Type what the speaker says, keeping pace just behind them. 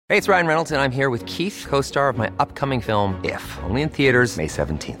Hey, it's Ryan Reynolds, and I'm here with Keith, co-star of my upcoming film, If, only in theaters May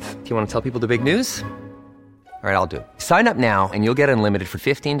 17th. Do you want to tell people the big news? All right, I'll do it. Sign up now and you'll get unlimited for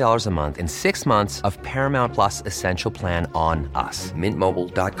 $15 a month and 6 months of Paramount Plus Essential Plan on us.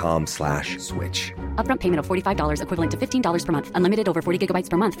 MintMobile.com/switch. Upfront payment of $45 equivalent to $15 per month. Unlimited over 40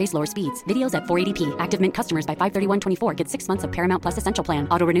 gigabytes per month. Face lower speeds. Videos at 480p. Active Mint customers by 531.24 get 6 months of Paramount Plus Essential Plan.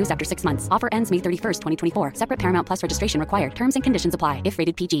 Auto renews after 6 months. Offer ends May 31st, 2024. Separate Paramount Plus registration required. Terms and conditions apply if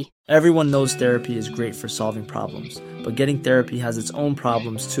rated PG. Everyone knows therapy is great for solving problems, but getting therapy has its own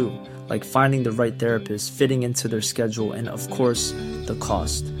problems too, like finding the right therapist, fitting into their schedule, and of course, the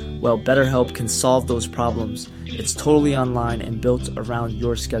cost. Well, BetterHelp can solve those problems. It's totally online and built around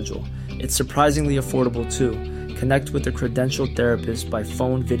your schedule. It's surprisingly affordable too. Connect with a credentialed therapist by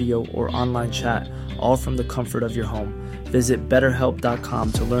phone, video, or online chat, all from the comfort of your home. Visit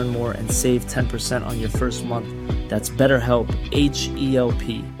BetterHelp.com to learn more and save 10% on your first month. That's BetterHelp,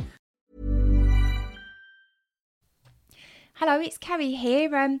 H-E-L-P. Hello, it's Carrie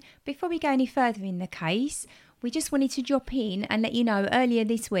here. Before we go any further in the case, we just wanted to drop in and let you know earlier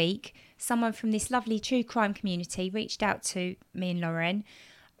this week, someone from this lovely true crime community reached out to me and Lauren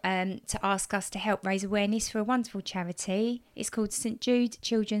to ask us to help raise awareness for a wonderful charity. It's called St. Jude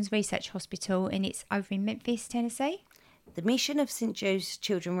Children's Research Hospital and it's over in Memphis, Tennessee. The mission of St. Jude's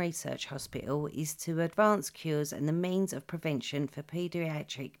Children's Research Hospital is to advance cures and the means of prevention for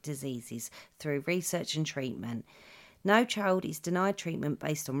paediatric diseases through research and treatment. No child is denied treatment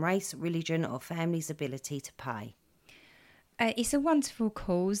based on race, religion or family's ability to pay. It's a wonderful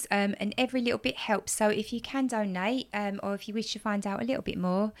cause and every little bit helps. So if you can donate or if you wish to find out a little bit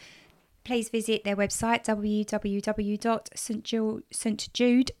more, please visit their website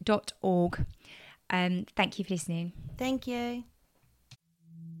www.stjude.org. Thank you for listening. Thank you.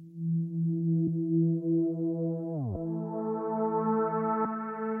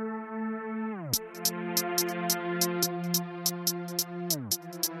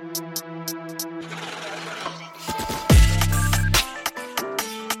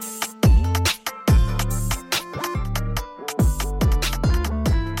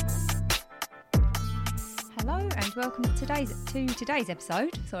 Welcome to today's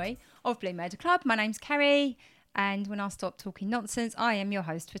episode of Blue Murder Club. My name's Carrie, and when I stop talking nonsense, I am your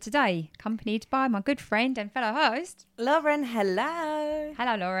host for today, accompanied by my good friend and fellow host, Lauren. Hello.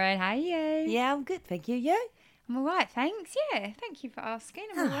 Hello, Lauren. How are you? Yeah, I'm good, thank you. You? I'm all right, thanks. Yeah, thank you for asking.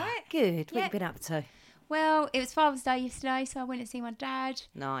 I'm all right. Good. What have you been up to? Well, it was Father's Day yesterday, so I went to see my dad.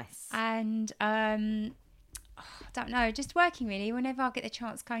 Nice. And I don't know, just working really. Whenever I get the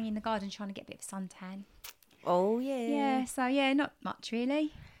chance, going in the garden trying to get a bit of suntan. Oh, yeah. Yeah, so yeah, not much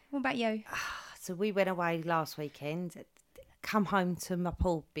really. What about you? So we went away last weekend, come home to my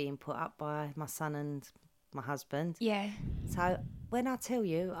pool being put up by my son and my husband. Yeah. So when I tell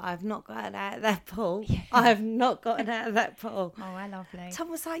you I've not gotten out of that pool, I have not gotten out of that pool. Oh, how lovely.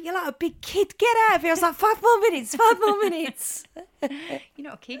 Tom was like, you're like a big kid, get out of here. I was like, 5 more minutes. You're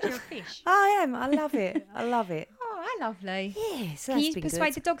not a kid, you're a fish. I am. I love it. Oh, how lovely. Yeah, so Can that's you been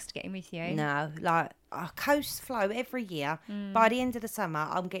persuade good. the dogs to get in with you? No, like I coast flow every year. By the end of the summer,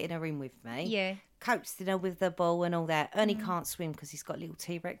 I'm getting her in with me. Yeah. Coasting her with the ball and all that. Ernie can't swim because he's got little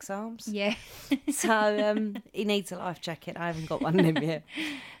T-Rex arms. Yeah. So he needs a life jacket. I haven't got one of them yet.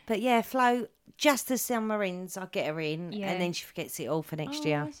 But yeah, Flo, just as summer ends, I get her in and then she forgets it all for next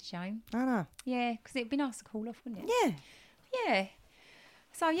year. That's a shame. I know. Yeah, because it'd be nice to cool off, wouldn't it? Yeah. Yeah.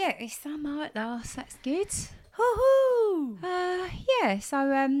 So yeah, it's summer at last. That's good. Hoo-hoo! Yeah,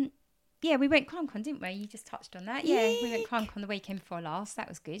 so yeah, we went CrimeCon, didn't we? You just touched on that. Yeah, we went CrimeCon the weekend before last. That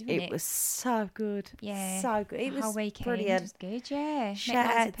was good, wasn't it? It was so good. Yeah. So good. It the whole was weekend brilliant. was good, yeah. Shout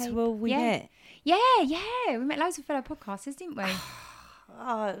out to all we met. Yeah. We met loads of fellow podcasters, didn't we?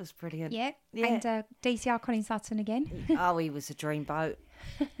 Oh, it was brilliant. Yeah. And DCR Colin Sutton again. Oh, he was a dreamboat.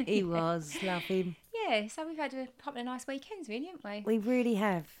 He was. Love him. Yeah, so we've had a couple of nice weekends, really, haven't we? We really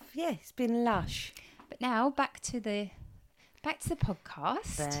have. Yeah, it's been lush. But now back to the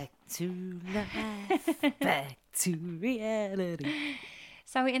podcast. Back to life. Back to reality.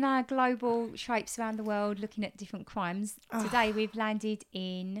 So in our global traipse around the world looking at different crimes, today we've landed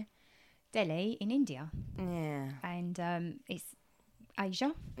in Delhi in India. Yeah. And it's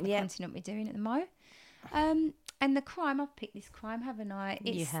Asia, the Yep. continent we're doing at the moment. And the crime, I've picked this crime, haven't I?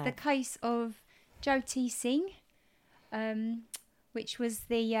 It's the case of Jyoti Singh, which was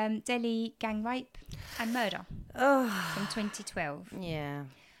the Delhi gang rape and murder from 2012. Yeah.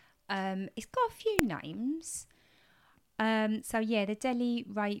 It's got a few names. So yeah, the Delhi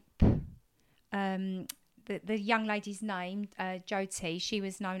rape, the young lady's name, Jyoti, she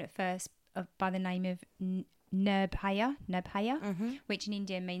was known at first by the name of Nirbhaya, which in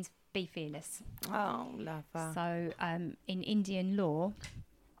Indian means be fearless. Oh, love her. So in Indian law,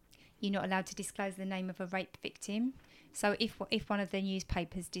 you're not allowed to disclose the name of a rape victim. So if one of the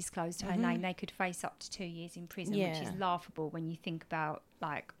newspapers disclosed her name, they could face up to 2 years in prison, which is laughable when you think about,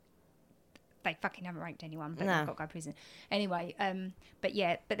 like, they fucking haven't raped anyone, but they've got to go to prison. Anyway, but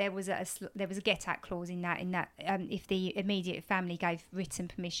there was a get out clause in that if the immediate family gave written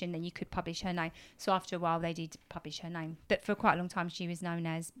permission, then you could publish her name. So after a while, they did publish her name. But for quite a long time, she was known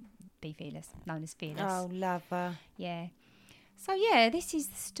as Fearless. Oh, love her. Yeah. So yeah, this is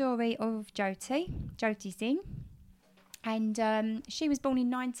the story of Jyoti Singh. And she was born in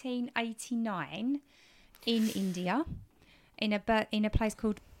 1989 in India, in a place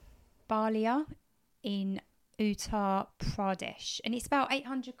called Balia in Uttar Pradesh, and it's about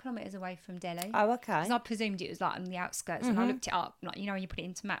 800 kilometres away from Delhi. Oh, okay. Because I presumed it was like on the outskirts, and I looked it up, like, you know, when you put it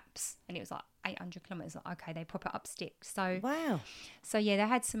into maps, and it was like 800 kilometres. Like, okay, they pop it up sticks. So wow. So yeah, they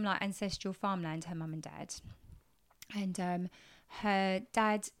had some like ancestral farmland, her mum and dad, and her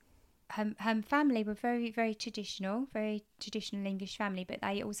dad. Her family were very, very traditional English family, but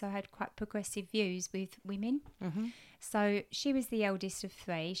they also had quite progressive views with women. So she was the eldest of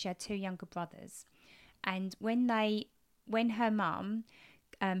three. She had two younger brothers, and when her mum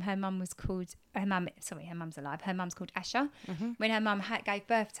was called her mum's alive. Her mum's called Asha. When her mum gave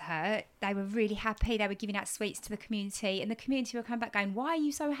birth to her, they were really happy. They were giving out sweets to the community, and the community were coming back going, "Why are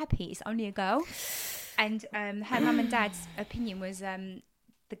you so happy? It's only a girl." And her mum and dad's opinion was.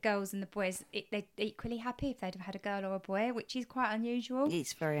 The girls and the boys, they're equally happy if they'd have had a girl or a boy, which is quite unusual.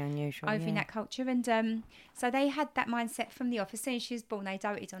 It's very unusual over in that culture. And so they had that mindset from the off. As soon as she was born, they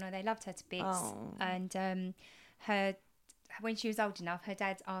doted on her. They loved her to bits. Oh. And when she was old enough, her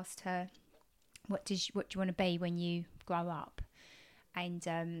dad asked her, "What do you want to be when you grow up?"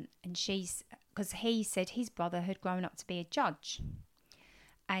 And because he said his brother had grown up to be a judge,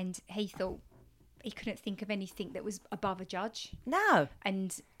 and he thought. He couldn't think of anything that was above a judge. No.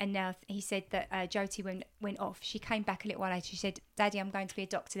 And now he said that Jyoti went off. She came back a little while later. She said, "Daddy, I'm going to be a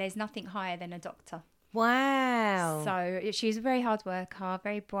doctor. There's nothing higher than a doctor." Wow. So she was a very hard worker,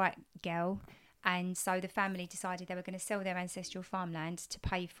 very bright girl. And so the family decided they were going to sell their ancestral farmland to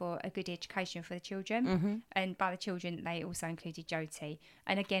pay for a good education for the children. And by the children, they also included Jyoti.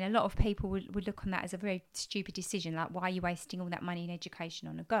 And again, a lot of people would look on that as a very stupid decision. Like, why are you wasting all that money in education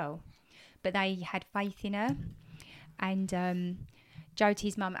on a girl? But they had faith in her. And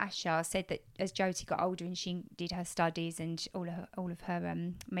Jyoti's mum, Asha, said that as Jyoti got older and she did her studies and all of her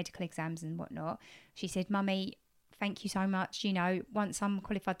medical exams and whatnot, she said, "Mummy, thank you so much. You know, once I'm a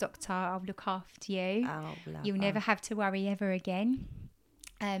qualified doctor, I'll look after you. Oh, You'll never have to worry ever again."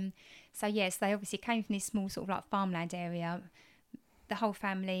 So yes, they obviously came from this small sort of like farmland area. The whole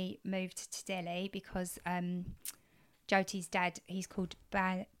family moved to Delhi because Jyoti's dad, he's called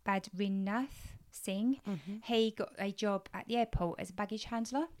Badrinath Singh. He got a job at the airport as a baggage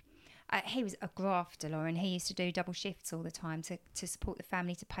handler. He was a grafter, Lauren. He used to do double shifts all the time to support the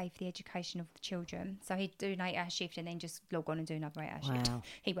family, to pay for the education of the children. So he'd do an 8-hour shift and then just log on and do another 8-hour shift.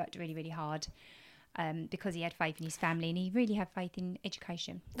 He worked really, really hard because he had faith in his family, and he really had faith in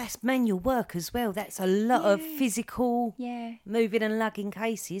education. That's manual work as well. That's a lot of physical moving and lugging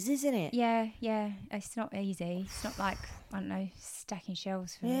cases, isn't it? Yeah. It's not easy. It's not like, I don't know, stacking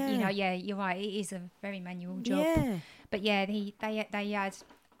shelves. You know, you're right. It is a very manual job. Yeah. But yeah,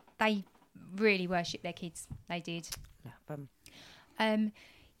 they really worshipped their kids. They did. Love them.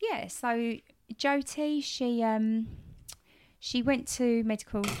 So Jyoti, she went to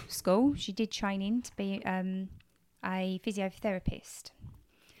medical school. She did training to be a physiotherapist.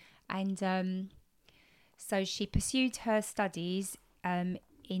 And so she pursued her studies in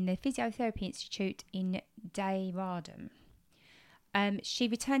the Physiotherapy Institute in Dehradun. She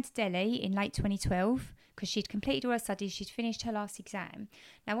returned to Delhi in late 2012 because she'd completed all her studies. She'd finished her last exam.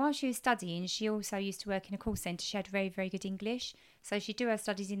 Now, while she was studying, she also used to work in a call centre. She had very, very good English. So she'd do her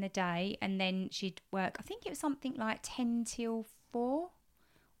studies in the day, and then she'd work, I think it was something like 10 till 4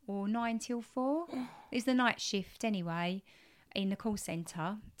 or 9 till 4. It was the night shift anyway in the call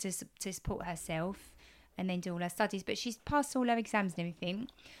centre to support herself and then do all her studies. But she's passed all her exams and everything.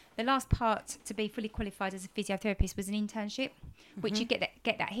 The last part to be fully qualified as a physiotherapist was an internship, which you get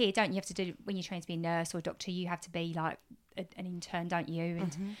that here, don't you? You have to do when you're trained to be a nurse or a doctor. You have to be like an intern, don't you?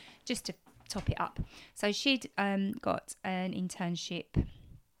 And just to top it up. So she'd got an internship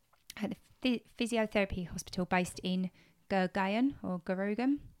at the physiotherapy hospital based in Gurgaon or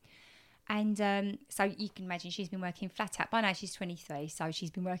Gurugram. And so you can imagine she's been working flat out. By now she's 23, so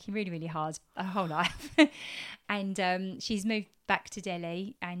she's been working really, really hard her whole life. And she's moved back to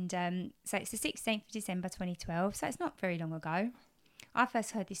Delhi. And so it's the 16th of December 2012, so it's not very long ago. I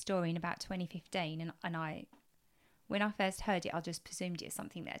first heard this story in about 2015, and when I first heard it, I just presumed it was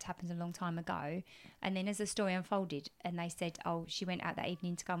something that had happened a long time ago. And then as the story unfolded, and they said, oh, she went out that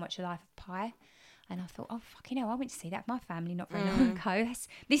evening to go and watch A Life of Pi. And I thought, oh, fucking hell, I went to see that with my family not very long ago.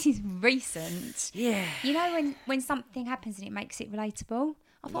 This is recent. Yeah. You know, when something happens and it makes it relatable.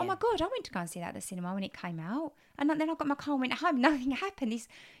 I thought, oh my God, I went to go and see that at the cinema when it came out. And then I got my car and went home. Nothing happened.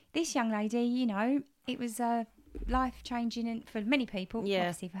 This young lady, you know, it was life-changing for many people.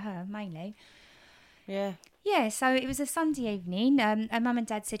 Obviously for her, mainly. Yeah. Yeah, so it was a Sunday evening. Her mum and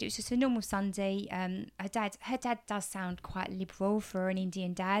dad said it was just a normal Sunday. Her dad does sound quite liberal for an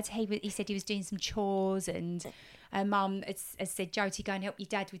Indian dad. He said he was doing some chores, and her mum has said, Jyoti, go and help your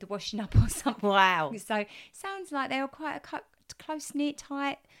dad with the washing up or something. Wow. So it sounds like they were quite a close-knit,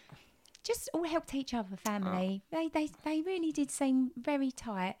 tight, just all helped each other family. Oh. They really did seem very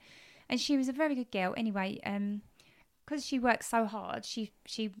tight. And she was a very good girl. Anyway, because she worked so hard, she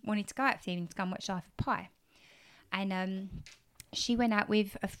wanted to go out for the evening to go and watch Life of Pi. And she went out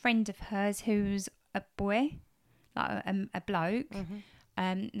with a friend of hers who's a boy, like a bloke.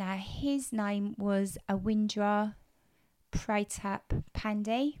 Mm-hmm. Now, his name was Awindra Pratap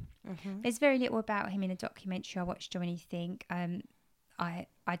Pandey. Mm-hmm. There's very little about him in the documentary I watched or anything. I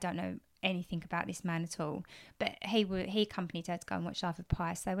don't know anything about this man at all. But he accompanied her to go and watch Life of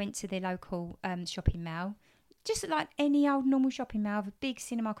Pi. So they went to the local shopping mall, just like any old normal shopping mall with a big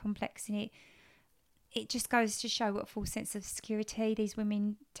cinema complex in it. It just goes to show what a full sense of security these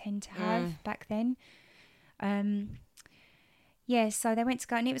women tend to have back then. So they went to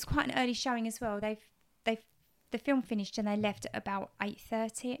go, and it was quite an early showing as well. The film finished and they left at about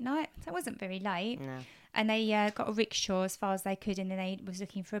 8:30 at night, so it wasn't very late. No. And they got a rickshaw as far as they could, and then they was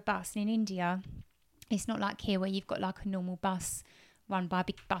looking for a bus. And in India, it's not like here where you've got like a normal bus run by a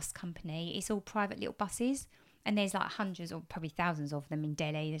big bus company. It's all private little buses, and there's like hundreds or probably thousands of them in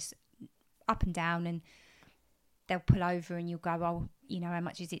Delhi. There's up and down, and they'll pull over and you'll go, oh, you know, how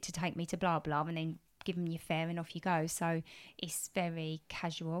much is it to take me to blah blah, and then give them your fare and off you go. So it's very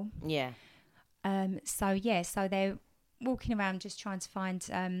casual. Yeah. So they're walking around just trying to find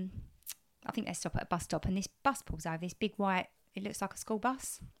I think they stop at a bus stop, and this bus pulls over, this big white, it looks like a school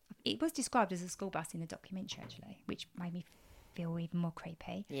bus. It was described as a school bus in the documentary actually, which made me feel even more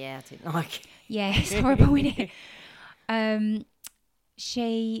creepy. Yeah, I didn't like it. Yeah, it's horrible, isn't it?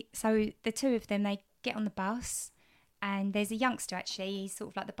 So the two of them, they get on the bus, and there's a youngster actually, he's sort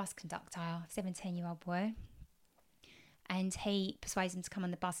of like the bus conductor, 17-year-old boy, and he persuades them to come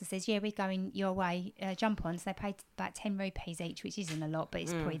on the bus and says, yeah, we're going your way, jump on. So they paid about 10 rupees each, which isn't a lot, but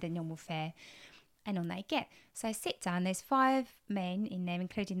it's probably the normal fare, and on they get. So I sit down, there's 5 men in there,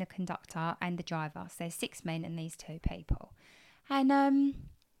 including the conductor and the driver, so there's 6 men and these 2 people, and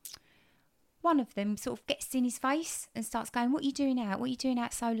one of them sort of gets in his face and starts going, what are you doing out? What are you doing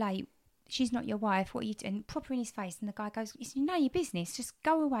out so late? She's not your wife. What are you doing? Proper in his face. And the guy goes, it's none of your business. Just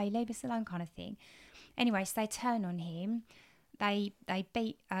go away. Leave us alone, kind of thing. Anyway, so they turn on him. They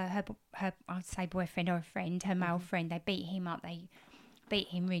beat her I'd say boyfriend or a friend, her male friend. They beat him up. They beat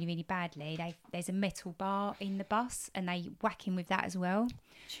him really, really badly. There's a metal bar in the bus, and they whack him with that as well.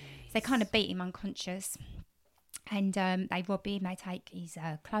 Jeez. So they kind of beat him unconscious. And they rob him. They take his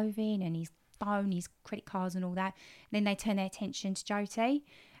clothing and his phone, his credit cards and all that. And then they turn their attention to Jyoti,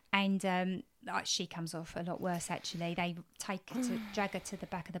 and she comes off a lot worse actually. They drag her to the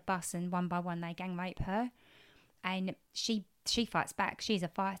back of the bus, and one by one they gang rape her, and she fights back. She's a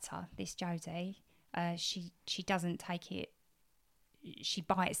fighter, this Jyoti. She doesn't take it. She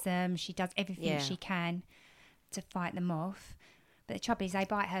bites them. She does everything she can to fight them off, but the trouble is they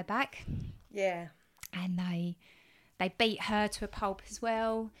bite her back. Yeah. And they beat her to a pulp as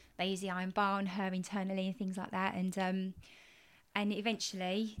well. They use the iron bar on her internally and things like that. And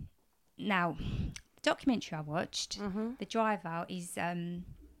eventually, now, the documentary I watched, the driver is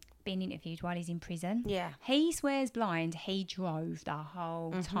being interviewed while he's in prison. Yeah. He swears blind he drove the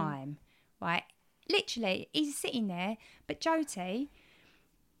whole time, right? Literally, he's sitting there. But Jyoti,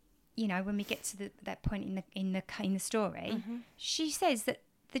 you know, when we get to that point in the story, she says that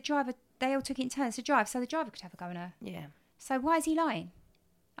the driver, they all took it in turns to drive, so the driver could have a go on her. Yeah. So why is he lying?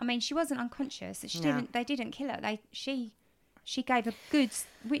 I mean, she wasn't unconscious. They didn't kill her. She gave a good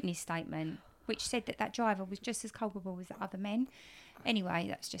witness statement, which said that driver was just as culpable as the other men. Anyway,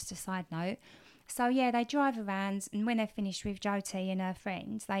 that's just a side note. So yeah, they drive around, and when they're finished with Jyoti and her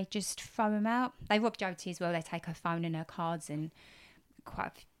friends, they just throw them out. They rob Jyoti as well. They take her phone and her cards and quite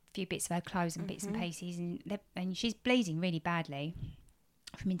a few bits of her clothes and bits and pieces, and she's bleeding really badly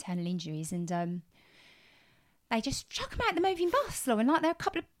from internal injuries, and they just chuck them out the moving bus, Lauren, like they're a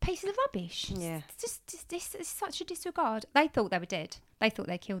couple of pieces of rubbish. Yeah. It's such a disregard. They thought they were dead. They thought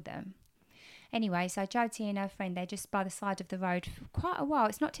they killed them. Anyway, so Jyoti and her friend, they're just by the side of the road for quite a while.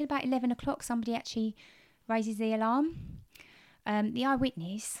 It's not till about 11 o'clock somebody actually raises the alarm. The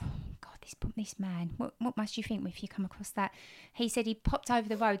eyewitness, God, this man, what must you think if you come across that? He said he popped over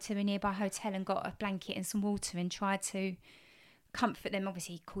the road to a nearby hotel and got a blanket and some water and tried to comfort them.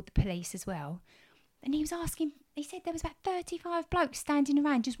 Obviously, he called the police as well. And he was asking, he said there was about 35 blokes standing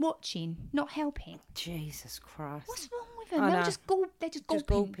around just watching, not helping. Jesus Christ. What's wrong with them? They're just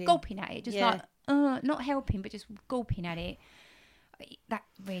gulping at it. Not helping, but just gulping at it. That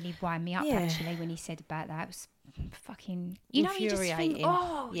really wound me up, actually, when he said about that. It was fucking... You know, you just think,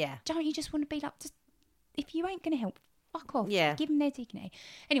 don't you just want to be like, just, if you ain't going to help, fuck off. Yeah. Give them their dignity.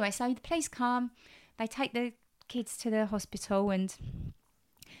 Anyway, so the police come, they take the kids to the hospital, and...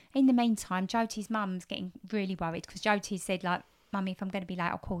 In the meantime, Jyoti's mum's getting really worried because Jyoti said, like, Mummy, if I'm going to be late,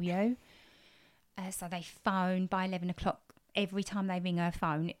 I'll call you. So they phone by 11 o'clock. Every time they ring her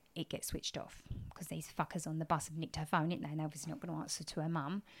phone, it gets switched off because these fuckers on the bus have nicked her phone, ain't they? And obviously not going to answer to her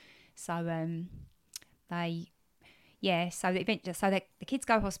mum. So the kids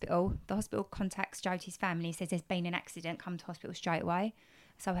go to hospital. The hospital contacts Jyoti's family, says there's been an accident, come to hospital straight away.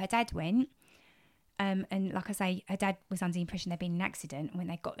 So her dad went. And like I say, her dad was under the impression there'd been an accident. When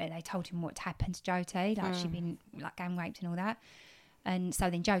they got there, they told him what happened to Jyoti, like she'd been like gang raped and all that. And so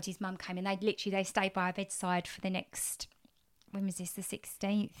then Jyoti's mum came and they stayed by her bedside for the next, when was this, the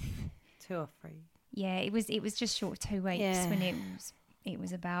 16th? 2 or 3. Yeah, it was just short of 2 weeks when it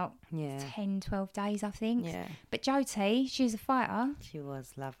was about 10, 12 days, I think. Yeah. But Jyoti, she was a fighter. She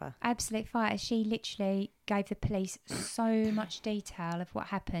was, love her. Absolute fighter. She literally gave the police so much detail of what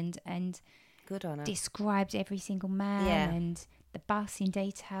happened and... Good on her. Described every single man and the bus in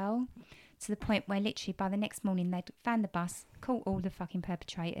detail to the point where literally by the next morning they'd found the bus, caught all the fucking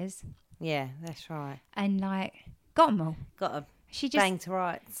perpetrators. Yeah, that's right. And like got them all. Got them. She just banged to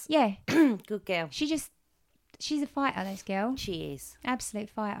rights. Yeah. Good girl. She's a fighter, this girl. She is. Absolute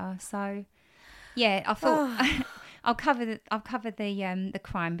fighter. So yeah, I thought I'll cover the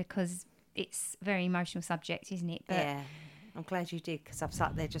crime because it's a very emotional subject, isn't it? But yeah. I'm glad you did because I've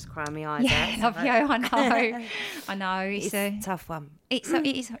sat there just crying my eyes out. Yeah, love you. I know. I know. It's a tough one. It's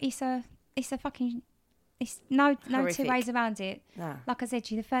a fucking. It's no two ways around it. No. Like I said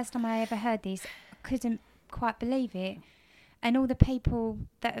to you, the first time I ever heard this, I couldn't quite believe it. And all the people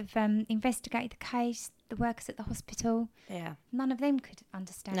that have investigated the case, the workers at the hospital, none of them could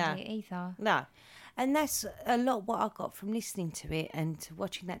understand it either. No. And that's a lot what I got from listening to it and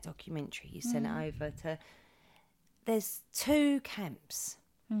watching that documentary you sent it over to. There's 2 camps.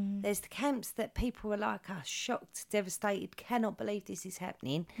 There's the camps that people are like us, shocked, devastated, cannot believe this is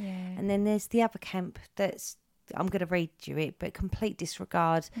happening. Yeah. And then there's the other camp that's, I'm going to read you it, but complete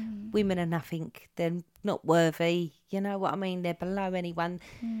disregard. Women are nothing. They're not worthy. You know what I mean? They're below anyone.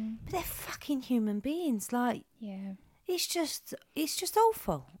 But they're fucking human beings. Like, it's just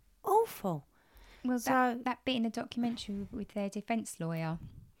awful. Awful. Well, that bit in the documentary with their defence lawyer.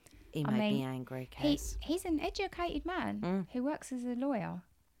 He made me angry, Kaz. He's an educated man who works as a lawyer.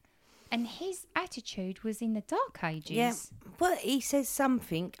 And his attitude was in the dark ages. Yeah, well, he says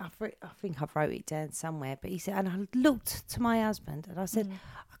something, I think I've wrote it down somewhere, but he said, and I looked to my husband and I said,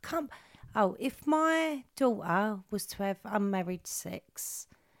 I can't, if my daughter was to have unmarried sex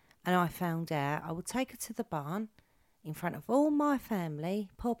and I found out, I would take her to the barn in front of all my family,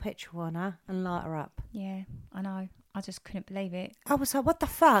 pour petrol on her and light her up. Yeah, I know. I just couldn't believe it. I was like, what the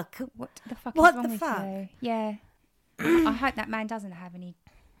fuck? What the fuck is wrong with you? Yeah. I hope that man doesn't have any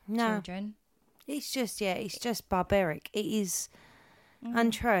children. It's just barbaric. It is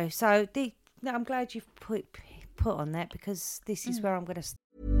untrue. So I'm glad you've put on that because this is where I'm going to...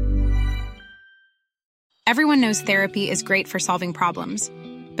 Everyone knows therapy is great for solving problems,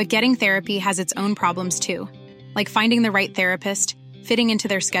 but getting therapy has its own problems too, like finding the right therapist, fitting into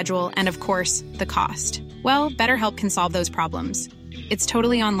their schedule, and of course, the cost. Well, BetterHelp can solve those problems. It's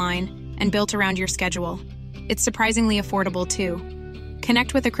totally online and built around your schedule. It's surprisingly affordable too.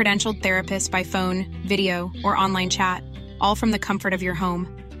 Connect with a credentialed therapist by phone, video, or online chat, all from the comfort of your home.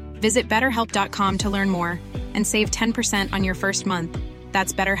 Visit BetterHelp.com to learn more and save 10% on your first month.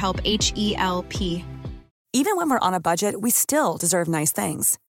 That's BetterHelp, H-E-L-P. Even when we're on a budget, we still deserve nice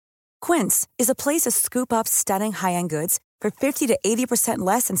things. Quince is a place to scoop up stunning high-end goods for 50 to 80%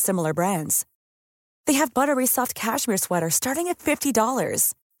 less than similar brands. They have buttery soft cashmere sweaters starting at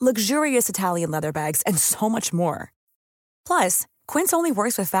 $50, luxurious Italian leather bags, and so much more. Plus, Quince only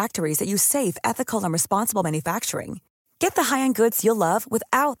works with factories that use safe, ethical, and responsible manufacturing. Get the high-end goods you'll love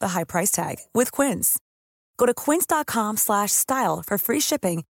without the high price tag with Quince. Go to quince.com/style for free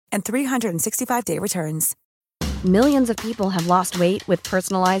shipping and 365-day returns. Millions of people have lost weight with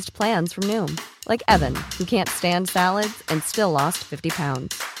personalized plans from Noom, like Evan, who can't stand salads and still lost 50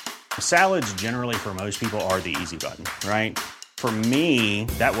 pounds. Salads generally for most people are the easy button, right? For me,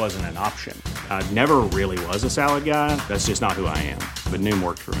 that wasn't an option. I never really was a salad guy. That's just not who I am. But Noom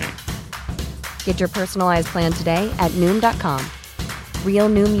worked for me. Get your personalized plan today at Noom.com. Real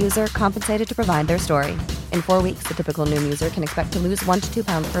Noom user compensated to provide their story. In 4 weeks, the typical Noom user can expect to lose 1 to 2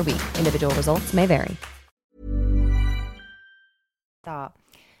 pounds per week. Individual results may vary. Start.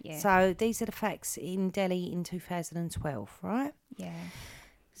 Yeah. So these are the facts in Delhi in 2012, right? Yeah.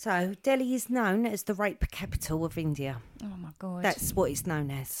 So Delhi is known as the rape capital of India. Oh my God. That's what it's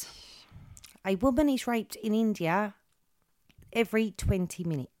known as. A woman is raped in India every 20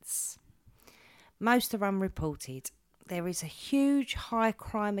 minutes. Most are unreported. There is a huge high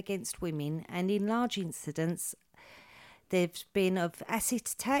crime against women, and in large incidents there's been of acid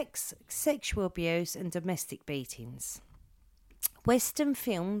attacks, sexual abuse and domestic beatings. Western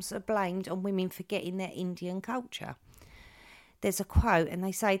films are blamed on women forgetting their Indian culture. There's a quote, and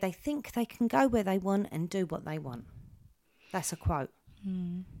they say they think they can go where they want and do what they want. That's a quote.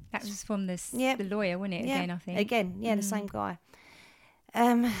 That was from the lawyer, wasn't it? Yeah. Again, I think. Again, yeah, the same guy.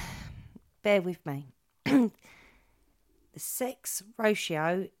 Bear with me. The sex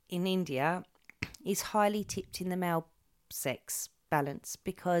ratio in India is highly tipped in the male sex balance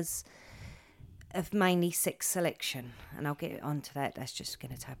because of mainly sex selection, and I'll get onto that. That's just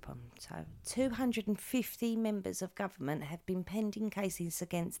going to tap on. So 250 members of government have been pending cases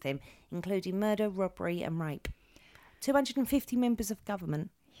against them, including murder, robbery and rape. 250 members of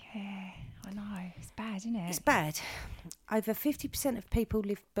government. Yeah, I know. It's bad, isn't it? It's bad. Over 50% of people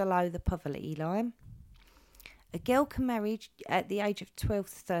live below the poverty line. A girl can marry at the age of 12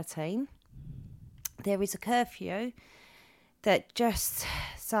 to 13. There is a curfew that just...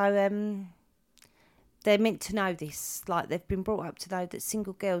 So, they're meant to know this. Like, they've been brought up to know that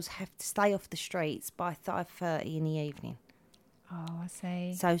single girls have to stay off the streets by 5:30 in the evening. Oh, I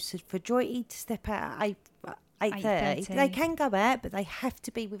see. So for Jyoti to step out at 8:30, they can go out, but they have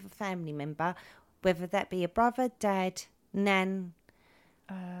to be with a family member, whether that be a brother, dad, nan,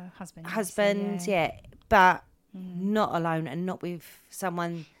 husband, yeah. But not alone and not with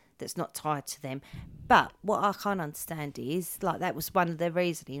someone that's not tied to them. But what I can't understand is, like, that was one of the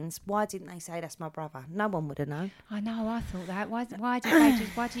reasonings. Why didn't they say that's my brother? No one would have known. I know. I thought that. Why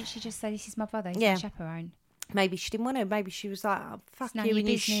didn't she just say this is my brother? He's my chaperone. Maybe she didn't want to. Maybe she was like, oh, fuck It's you none and of your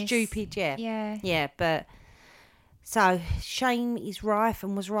your business. stupid, Yeah. Yeah, but... So, shame is rife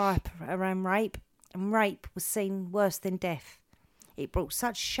and was ripe around rape. And rape was seen worse than death. It brought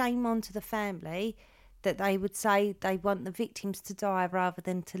such shame onto the family that they would say they want the victims to die rather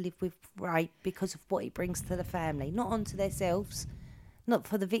than to live with rape because of what it brings to the family. Not onto themselves, not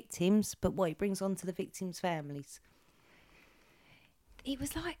for the victims, but what it brings onto the victims' families. It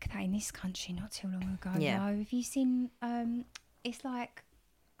was like that in this country not too long ago. Yeah. Though. Have you seen? It's like,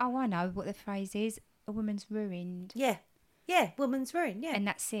 oh, I know what the phrase is. A woman's ruined. Yeah, woman's ruined. Yeah, And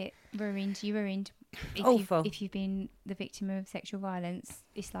that's it. Ruined. You're ruined. Awful. If you've been the victim of sexual violence,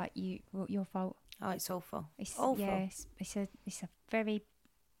 it's like your fault. oh, it's awful. It's awful. Yeah, it's a very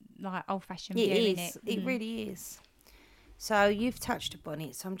like old-fashioned It view, is. isn't it? It really is. So you've touched upon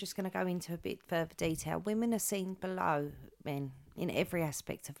it, so I'm just going to go into a bit further detail. Women are seen below men in every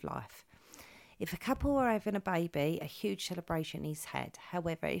aspect of life. If a couple are having a baby, a huge celebration is had.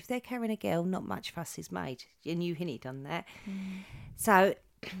 However, if they're carrying a girl, not much fuss is made. And you hinted on that. So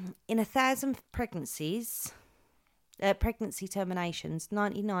in 1,000 pregnancy terminations,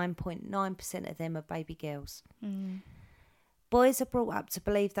 99.9% of them are baby girls. Boys are brought up to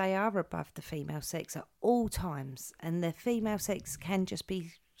believe they are above the female sex at all times, and the female sex can just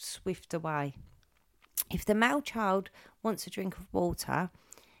be swift away. If the male child wants a drink of water,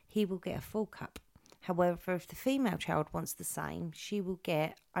 he will get a full cup. However, if the female child wants the same, she will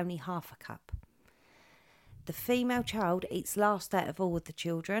get only half a cup. The female child eats last out of all of the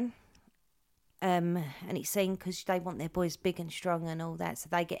children. And it's seen because they want their boys big and strong and all that, so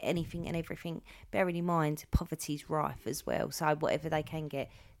they get anything and everything. Bearing in mind, poverty's rife as well, so whatever they can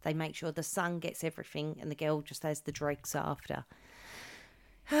get, they make sure the son gets everything and the girl just has the dregs after.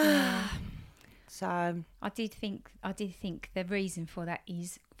 So I did think the reason for that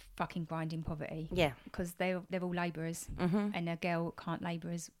is fucking grinding poverty. yeah, Because they're all labourers, and a girl can't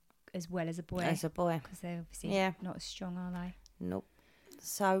labour as well as a boy. Because they're obviously not as strong, are they? Nope.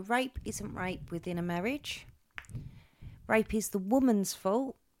 So rape isn't rape within a marriage. Rape is the woman's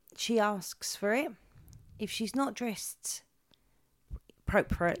fault. She asks for it. If she's not dressed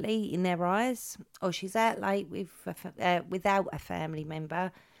appropriately in their eyes, or she's out late without a family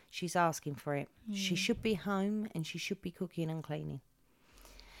member, she's asking for it. She should be home and she should be cooking and cleaning.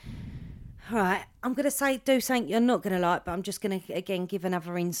 All right, I'm going to do something you're not going to like, but I'm just going to, again, give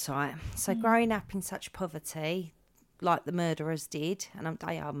another insight. So growing up in such poverty, like the murderers did, and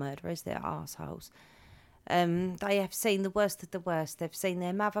they are murderers, they're arseholes, they have seen the worst of the worst. They've seen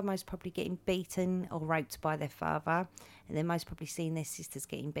their mother most probably getting beaten or raped by their father, and they're most probably seen their sisters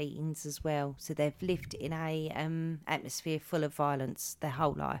getting beatings as well. So they've lived in a atmosphere full of violence their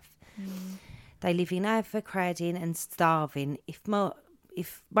whole life. They live in overcrowding and starving.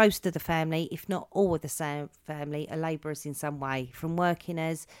 If most of the family, if not all of the family, are labourers in some way, from working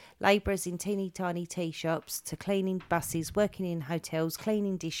as labourers in teeny tiny tea shops to cleaning buses, working in hotels,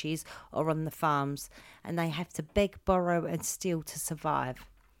 cleaning dishes, or on the farms, and they have to beg, borrow and steal to survive.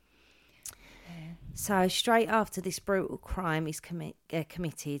 So straight after this brutal crime is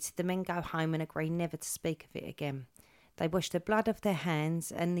committed, the men go home and agree never to speak of it again. They wash the blood off their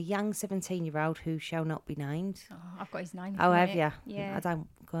hands, and the young 17-year-old, who shall not be named. Oh, I've got his name. Oh, have you? Yeah. I don't.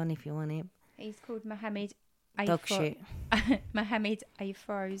 Go on if you want it. He's called Mohammed Dog shit. Mohammed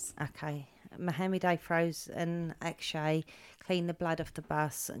Afroz. Okay. Mohammed Afroz and Akshay clean the blood off the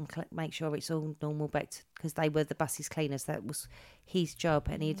bus and make sure it's all normal back because they were the bus's cleaners. That was his job,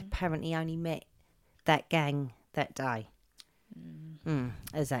 and he'd apparently only met that gang that day.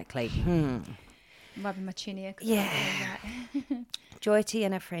 Exactly. I'm rubbing my chin here. Yeah. Jyoti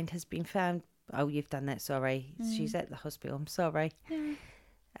and her friend has been found. Oh, you've done that, sorry. She's at the hospital, I'm sorry. Yeah.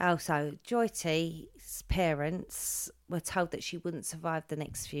 Also, Jyoti's parents were told that she wouldn't survive the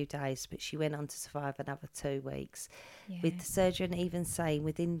next few days, but she went on to survive another 2 weeks. Yeah. With the surgeon even saying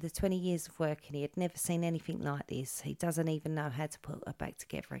within the 20 years of working, he had never seen anything like this. He doesn't even know how to put her back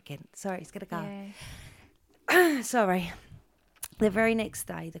together again. Sorry, it's going to go. Yeah. Sorry. The very next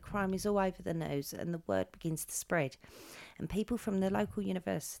day, the crime is all over the news and the word begins to spread. And people from the local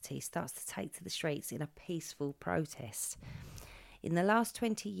university starts to take to the streets in a peaceful protest. In the last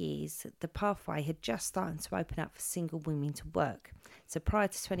 20 years, the pathway had just started to open up for single women to work. So prior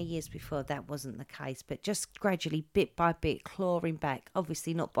to 20 years before, that wasn't the case, but just gradually, bit by bit, clawing back.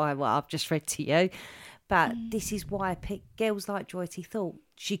 Obviously not by what I've just read to you, but this is why girls like Jyoti thought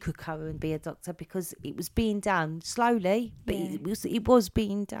she could go and be a doctor, because it was being done slowly, but it was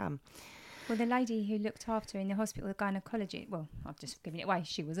being done. Well, the lady who looked after her in the hospital, the gynaecologist, well, I've just given it away,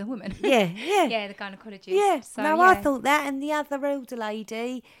 she was a woman. Yeah. Yeah, the gynaecologist. Yeah, So, no, yeah. I thought that. And the other elder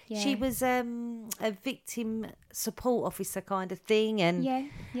lady, she Yeah. was a victim support officer kind of thing. And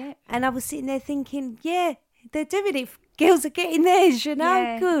Yeah. And I was sitting there thinking, yeah, they're doing it. Girls are getting theirs, you know?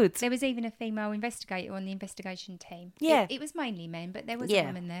 Yeah. Good. There was even a female investigator on the investigation team. Yeah. It was mainly men, but there was a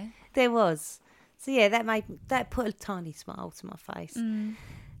woman there. There was. So, yeah, that put a tiny smile to my face.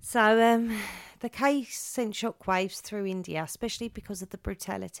 So the case sent shockwaves through India, especially because of the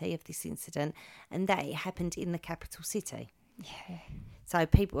brutality of this incident and that it happened in the capital city. Yeah. So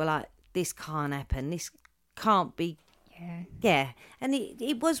people were like, this can't happen. This can't be. Yeah. And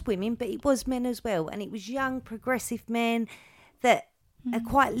it was women, but it was men as well. And it was young, progressive men that are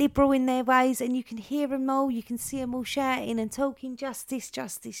quite liberal in their ways. And you can hear them all. You can see them all shouting and talking justice,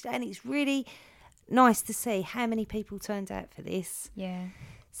 justice. And it's really nice to see how many people turned out for this. Yeah.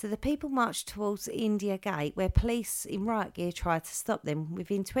 So the people marched towards India Gate, where police in riot gear tried to stop them.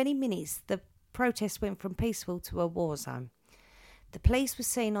 Within 20 minutes, the protest went from peaceful to a war zone. The police were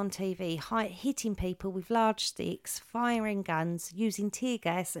seen on TV hitting people with large sticks, firing guns, using tear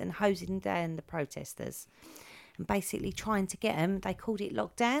gas and hosing down the protesters. And basically trying to get them, they called it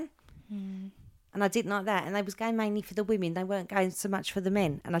lockdown. And I didn't like that. And they was going mainly for the women. They weren't going so much for the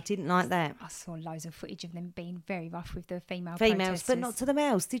men. And I didn't like that. I saw loads of footage of them being very rough with the females, Females, but not to the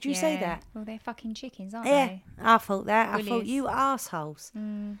males. Did you see that? Well, they're fucking chickens, aren't Yeah, they? I thought that. Bullies. I thought, you arseholes.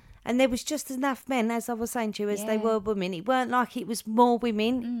 And there was just enough men, as I was saying to you, as they were women. It weren't like it was more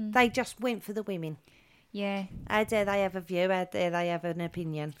women. They just went for the women. Yeah. How dare they have a view? How dare they have an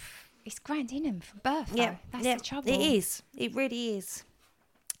opinion? It's grand in them from birth, Yeah, though. That's the trouble. It is. It really is.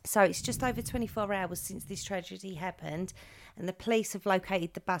 So it's just over 24 hours since this tragedy happened, and the police have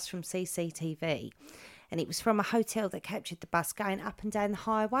located the bus from CCTV. And it was from a hotel that captured the bus going up and down the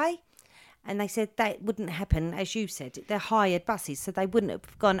highway. And they said that wouldn't happen, as you said. They're hired buses, so they wouldn't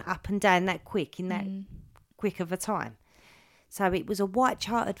have gone up and down that quick in that quick of a time. So it was a white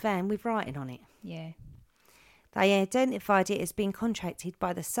chartered van with writing on it. Yeah. They identified it as being contracted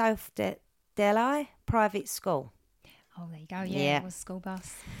by the South Delhi private school. Oh, there you go. Yeah, Yeah. it was a school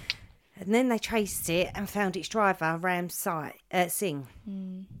bus. And then they traced it and found its driver, Singh.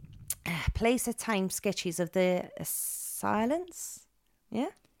 Police obtained sketches of the assailants. Yeah?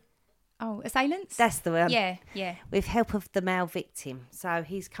 Oh, assailants? That's the one. Yeah, yeah. With help of the male victim. So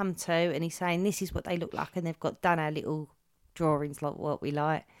he's come to and he's saying this is what they look like, and they've done our little drawings like what we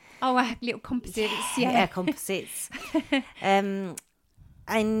like. Oh, our little composites. Yeah. Our composites.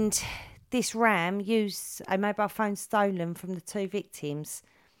 And this ram used a mobile phone stolen from the two victims.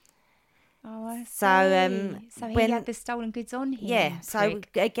 Oh, I see. So he when had the stolen goods on him. Yeah. So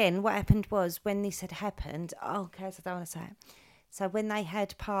prick. again, what happened was when this had happened. Oh, okay, so I don't want to say it. So when they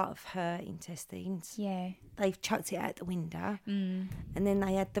had part of her intestines, they chucked it out the window, and then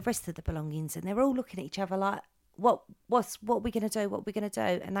they had the rest of the belongings, and they're all looking at each other like, what are we going to do? What are we going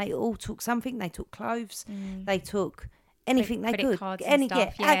to do? And they all took something. They took clothes. They took anything they could. Cards and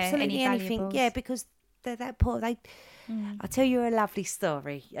stuff, absolutely any anything. valuables. Yeah, because they're that poor. I'll tell you a lovely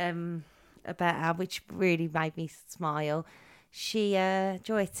story about her, which really made me smile. She,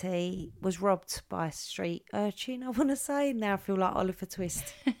 Jyoti, was robbed by a street urchin, I want to say. Now I feel like Oliver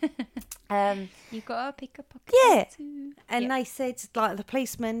Twist. You've got to pick a pocket. Yeah. Too. And they said, like, the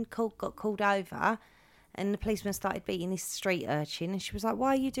policeman got called over, and the policeman started beating this street urchin, and she was like, why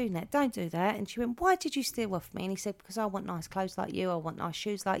are you doing that? Don't do that. And she went, why did you steal off me? And he said, because I want nice clothes like you, I want nice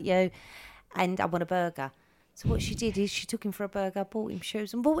shoes like you, and I want a burger. So what she did is she took him for a burger, bought him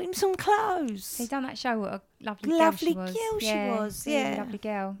shoes, and bought him some clothes. So you done that show? What a lovely girl she was. Yeah. Lovely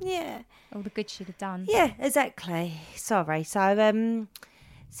girl. Yeah. All the good she'd have done. Yeah, exactly. Sorry. So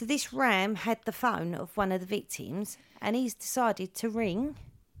this ram had the phone of one of the victims, and he's decided to ring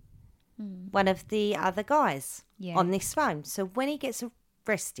one of the other guys on this phone. So when he gets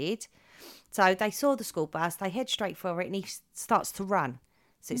arrested, so they saw the school bus, they head straight for it, and he starts to run.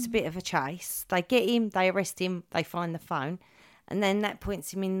 So it's a bit of a chase. They get him, they arrest him, they find the phone, and then that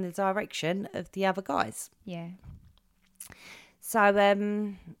points him in the direction of the other guys. Yeah.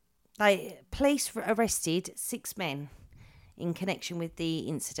 So police arrested 6 men in connection with the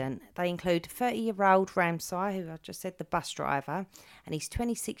incident. They include 30-year-old Ramsay, who I just said, the bus driver, and his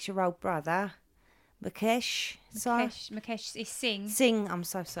 26-year-old brother, Mukesh. Mukesh is Singh. Singh, I'm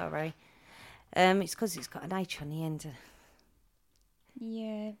so sorry. It's because it's got an H on the end.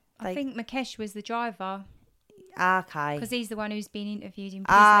 Yeah, I think Mukesh was the driver. Okay. Because he's the one who's been interviewed in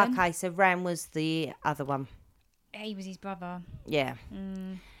prison. Okay, so Ram was the other one. He was his brother. Yeah.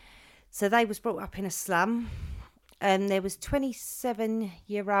 So they was brought up in a slum. There was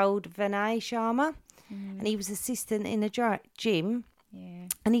 27-year-old Vinay Sharma, and he was assistant in a gym. Yeah.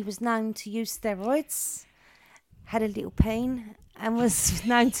 And he was known to use steroids, had a little pain, and was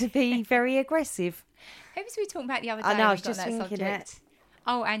known to be very aggressive. Who was we talking about the other day? I know, I was we got just that thinking subject? that.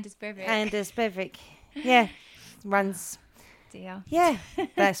 Oh, Anders Breivik. Anders Breivik. Yeah, runs. Dear. Yeah,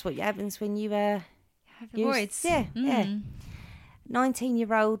 that's what happens when you Have the voids. Yeah, yeah.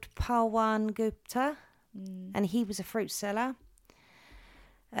 19-year-old Parwan Gupta, and he was a fruit seller.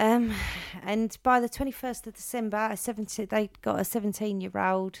 And by the 21st of December, they got a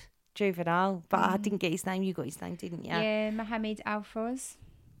 17-year-old juvenile, but I didn't get his name. You got his name, didn't you? Yeah, Mohammed Alfroz.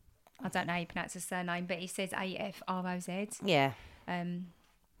 I don't know how you pronounce his surname, but he says Afroz. Yeah.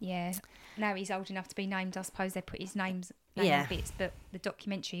 Yeah. Now he's old enough to be named. I suppose they put his names Yeah. bits, but the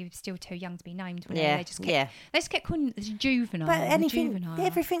documentary was still too young to be named. Yeah, They just kept calling it the juvenile. But juvenile.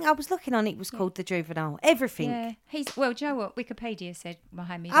 everything I was looking on, it was called the juvenile. Everything. Yeah, well, do you know what? Wikipedia said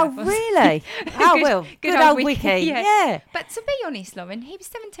Mohammed. Oh, Alfroz. really? Oh, well, good old Wiki. Yeah. But to be honest, Lauren, he was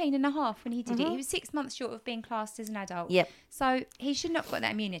 17 and a half when he did it. He was 6 months short of being classed as an adult. Yep. So he should not have got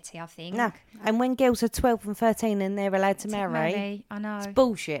that immunity, I think. No. And when girls are 12 and 13 and they're allowed to marry, I know. it's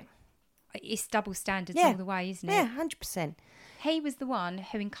bullshit. It's double standards Yeah. all the way, isn't it? Yeah, 100%. He was the one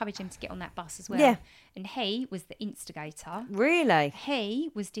who encouraged him to get on that bus as well. Yeah. And he was the instigator. Really? He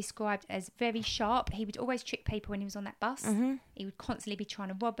was described as very sharp. He would always trick people when he was on that bus. He would constantly be trying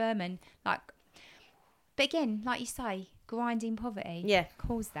to rob them and but again, like you say, grinding poverty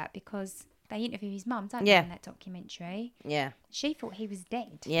caused that because they interview his mum, don't they, in that documentary? Yeah. She thought he was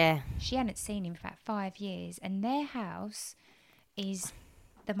dead. Yeah. She hadn't seen him for about 5 years, and their house is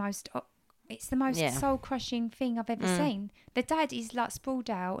the most soul-crushing thing I've ever seen. The dad is like sprawled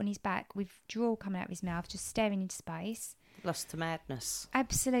out on his back with drool coming out of his mouth, just staring into space. Lost to madness.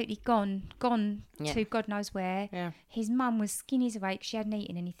 Absolutely gone to God knows where. Yeah. His mum was skinny as a rake. She hadn't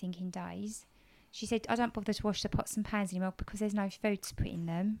eaten anything in days. She said, I don't bother to wash the pots and pans anymore because there's no food to put in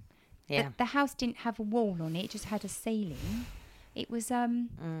them. Yeah. The house didn't have a wall on it, it just had a ceiling. It was, and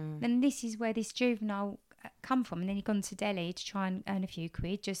this is where this juvenile come from. And then he'd gone to Delhi to try and earn a few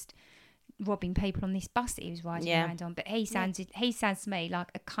quid, just robbing people on this bus that he was riding around on. But he sounds to me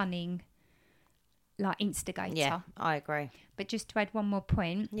like a cunning instigator. Yeah, I agree. But just to add one more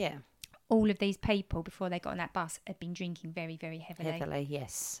point, Yeah. all of these people before they got on that bus had been drinking very, very heavily. Heavily,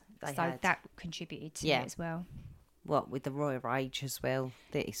 yes. They So had. that contributed to Yeah. it as well. What, with the royal age as well?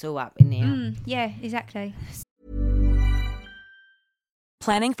 That it's all up in there. Yeah, exactly.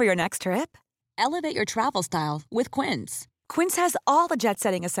 Planning for your next trip? Elevate your travel style with Quince. Quince has all the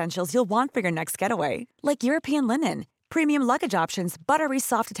jet-setting essentials you'll want for your next getaway, like European linen, premium luggage options, buttery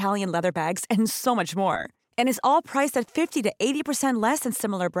soft Italian leather bags, and so much more. And is all priced at 50 to 80% less than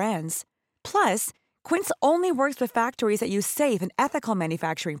similar brands. Plus, Quince only works with factories that use safe and ethical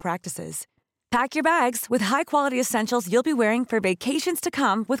manufacturing practices. Pack your bags with high-quality essentials you'll be wearing for vacations to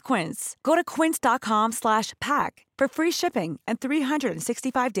come with Quince. Go to quince.com/pack for free shipping and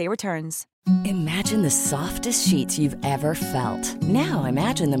 365-day returns. Imagine the softest sheets you've ever felt. Now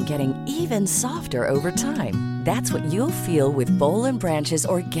imagine them getting even softer over time. That's what you'll feel with Boll & Branch's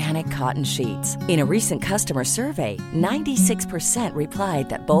organic cotton sheets. In a recent customer survey, 96% replied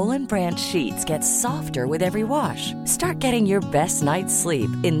that Boll & Branch sheets get softer with every wash. Start getting your best night's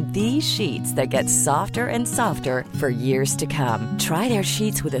sleep in these sheets that get softer and softer for years to come. Try their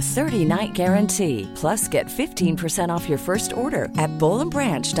sheets with a 30-night guarantee. Plus, get 15% off your first order at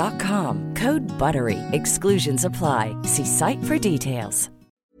bollandbranch.com. Code BUTTERY. Exclusions apply. See site for details.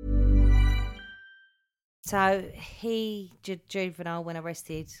 So he, Juvenile, when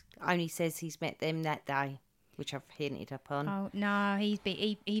arrested, only says he's met them that day, which I've hinted upon. Oh, no, he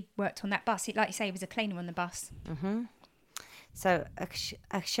worked on that bus. Like you say, he was a cleaner on the bus. Mm-hmm. So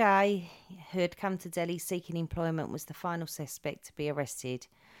Akshay, who had come to Delhi seeking employment, was the final suspect to be arrested.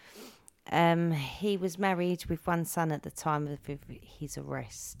 He was married with one son at the time of his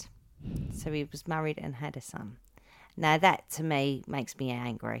arrest. So he was married and had a son. Now that, to me, makes me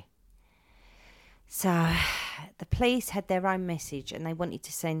angry. So the police had their own message and they wanted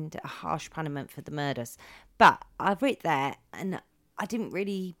to send a harsh punishment for the murders. But I've read that and I didn't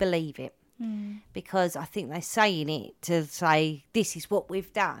really believe it. Because I think they're saying it to say this is what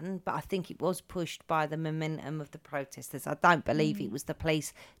we've done, but I think it was pushed by the momentum of the protesters. I don't believe it was the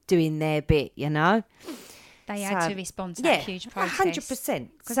police doing their bit, you know. They had to respond to that huge protest. 100%.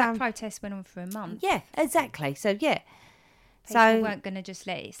 Because that protest went on for a month. Yeah, exactly. So, yeah. People weren't going to just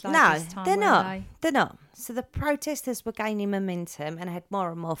let it slide no, this time, they're were not. they? They're not. So the protesters were gaining momentum and had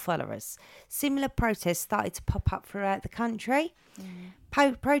more and more followers. Similar protests started to pop up throughout the country.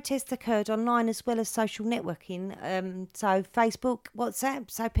 Protests occurred online as well as social networking. So Facebook, WhatsApp.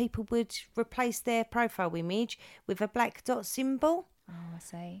 So people would replace their profile image with a black dot symbol. Oh, I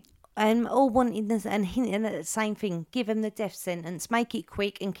see. All wanting this and hinting at the same thing. Give them the death sentence. Make it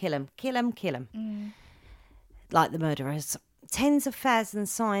quick and kill them. Kill them, kill them. Like the murderers. Tens of thousands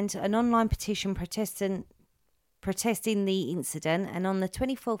signed an online petition protesting the incident, and on the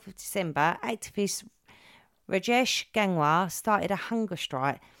 24th of December, activist Rajesh Gangwar started a hunger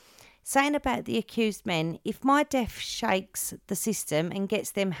strike, saying about the accused men, "If my death shakes the system and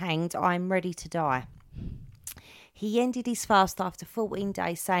gets them hanged, I'm ready to die." He ended his fast after 14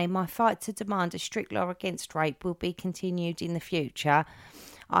 days, saying, "My fight to demand a strict law against rape will be continued in the future.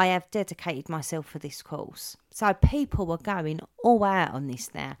 I have dedicated myself for this cause." So people were going all out on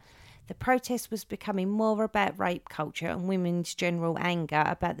this now. The protest was becoming more about rape culture and women's general anger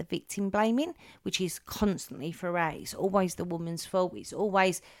about the victim blaming, which is constantly throughout. It's always the woman's fault. It's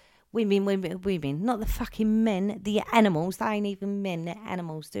always women. Not the fucking men, the animals. They ain't even men, they're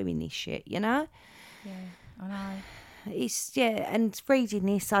animals doing this shit, you know? Yeah, I know. It's, and reading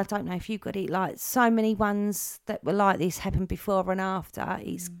this, I don't know if you got it, like so many ones that were like this happened before and after.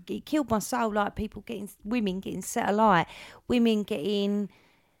 It killed my soul, like women getting set alight, women getting,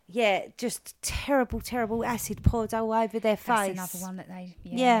 just terrible acid poured all over their face. That's another one that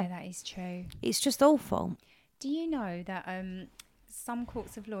that is true. It's just awful. Do you know that some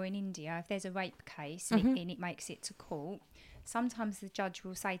courts of law in India, if there's a rape case and it makes it to court, sometimes the judge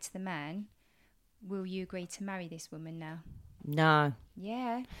will say to the man, "Will you agree to marry this woman now?" No.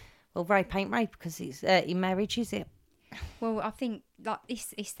 Yeah. Well, rape ain't rape because it's in marriage, is it? Well, I think like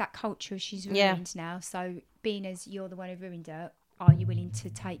it's that culture she's ruined now. So being as you're the one who ruined her, are you willing to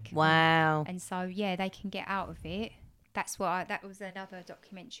take? Wow. And so they can get out of it. That's what that was another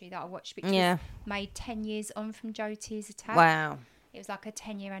documentary that I watched, which was made 10 years on from Jyoti's attack. Wow. It was like a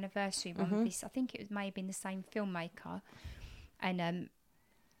 10-year anniversary one of this. I think it was maybe the same filmmaker, and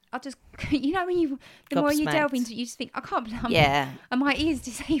I just, when the more you delve into it, you just think, I can't believe and my ears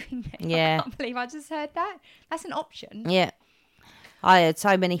deceiving me. Yeah. I can't believe I just heard that. That's an option. Yeah. I heard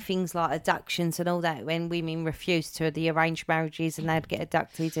so many things like abductions and all that when women refused to the arranged marriages and they'd get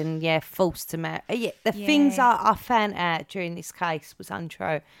abducted and, forced to marry. The things I found out during this case was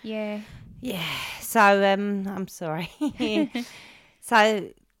untrue. Yeah. Yeah, so I'm sorry. So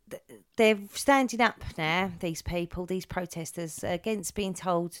they're standing up now, these people, these protesters, against being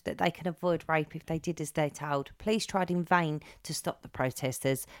told that they can avoid rape if they did as they're told. Police tried in vain to stop the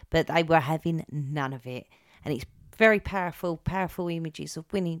protesters, but they were having none of it. And it's very powerful images of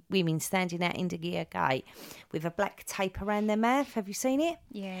women standing out India Gate with a black tape around their mouth. Have you seen it?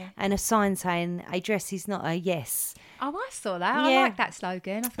 Yeah. And a sign saying, a dress is not a yes. Oh, I saw that. Yeah. I like that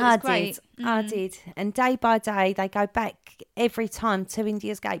slogan. I thought it was great. I did. And day by day, they go back every time to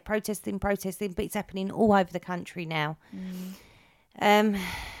India's Gate, protesting, but it's happening all over the country now.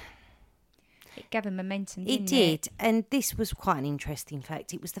 It gathered momentum, It didn't it? did. And this was quite an interesting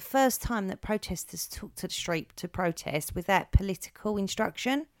fact. It was the first time that protesters took to the street to protest without political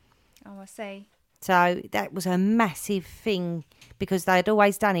instruction. Oh, I see. So that was a massive thing because they had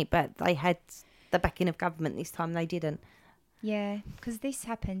always done it, but they had the backing of government. This time they didn't. Yeah, because this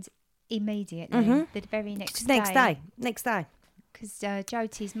happened immediately, the very next day. Next day. Because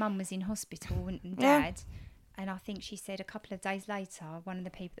Jyoti's mum was in hospital and Yeah. dad, and I think she said a couple of days later, one of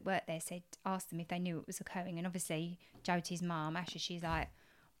the people that worked there asked them if they knew it was occurring, and obviously Jyoti's mum, Asha, she's like,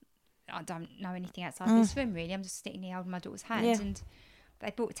 I don't know anything outside this room really. I'm just sitting here holding my daughter's hand, and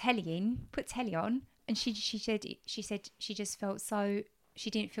they brought put telly on, and she said she just felt so, she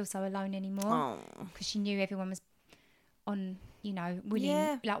didn't feel so alone anymore because she knew everyone was on,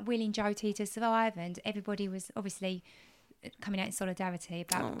 willing Jyoti to survive, and everybody was obviously coming out in solidarity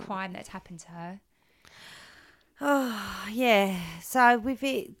about the crime that had happened to her. Oh, yeah. So with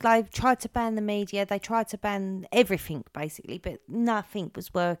it, they tried to ban the media. They tried to ban everything, basically, but nothing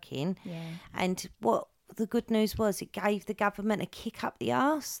was working. Yeah. And what the good news was, it gave the government a kick up the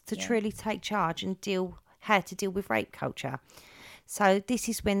arse to truly take charge and how to deal with rape culture. So this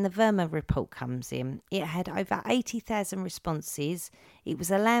is when the Verma report comes in. It had over 80,000 responses. It was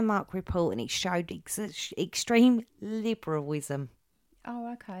a landmark report and it showed extreme liberalism.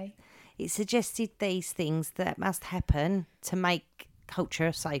 Oh, okay. It suggested these things that must happen to make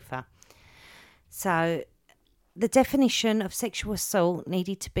culture safer. So the definition of sexual assault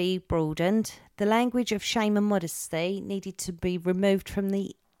needed to be broadened. The language of shame and modesty needed to be removed from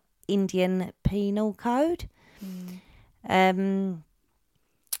the Indian Penal Code. And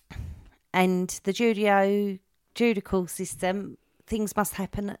the judicial system, things must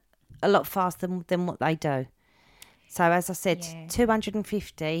happen a lot faster than what they do. So as I said,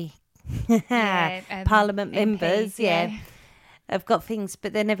 250 Parliament members, MPs, have got things,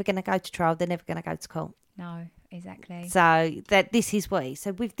 but they're never going to go to trial. They're never going to go to court. No, exactly. So this is what.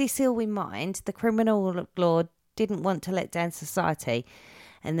 So with this ill in mind, the criminal law didn't want to let down society,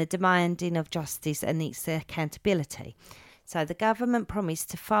 and the demanding of justice and its accountability. So the government promised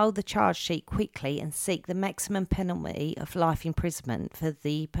to file the charge sheet quickly and seek the maximum penalty of life imprisonment for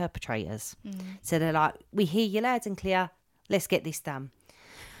the perpetrators. So they're like, we hear you loud and clear, let's get this done.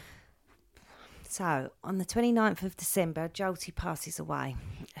 So on the 29th of December, Jyoti passes away.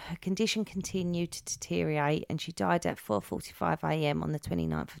 Her condition continued to deteriorate and she died at 4:45am on the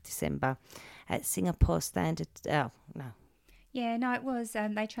 29th of December at Singapore Standard... Yeah, no, it was.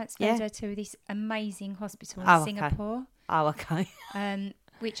 They transferred her to this amazing hospital in Singapore. Oh, okay.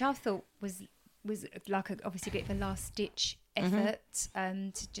 Which I thought was like obviously a bit of a last ditch effort.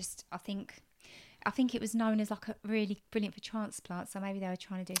 To just, I think it was known as like a really brilliant for transplant. So maybe they were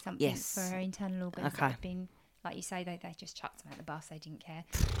trying to do something for her internal organs that had been, like you say, they just chucked them out the bus. They didn't care.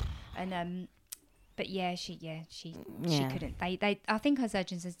 And but yeah, she couldn't. They I think her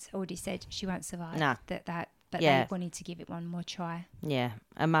surgeons had already said she won't survive. No. But they wanted to give it one more try. Yeah,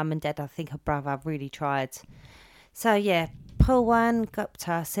 her mum and dad, I think her brother, really tried. So yeah, Pawan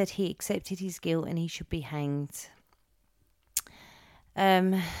Gupta said he accepted his guilt and he should be hanged.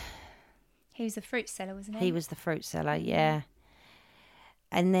 He was a fruit seller, wasn't he? He was the fruit seller, yeah.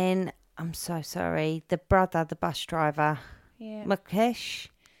 And then, I'm so sorry, the brother, the bus driver, Mukesh,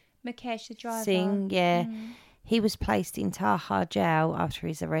 the driver. Singh, he was placed in Taha jail after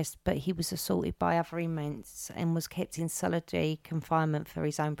his arrest, but he was assaulted by other inmates and was kept in solitary confinement for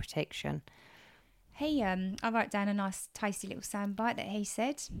his own protection. I wrote down a nice, tasty little soundbite that he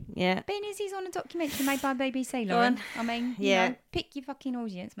said. Yeah. Being as he's on a documentary made by BBC, Lauren. I mean, you know, pick your fucking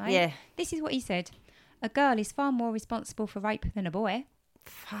audience, mate. Yeah. This is what he said. A girl is far more responsible for rape than a boy.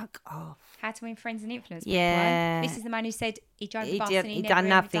 Fuck off. How to win friends and influence people. This is the man who said he drove the bus and he done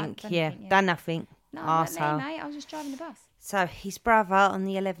nothing. Done nothing. No, arsehole. mate. I was just driving the bus. So his brother on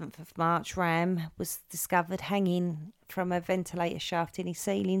the 11th of March, Ram, was discovered hanging from a ventilator shaft in his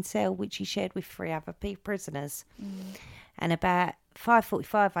ceiling cell, which he shared with 3 other prisoners. And about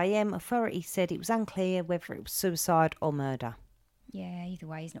 5:45am, authorities said it was unclear whether it was suicide or murder. Yeah, either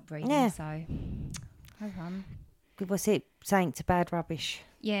way, he's not breathing, so... Hold on. Was it saying to bad rubbish?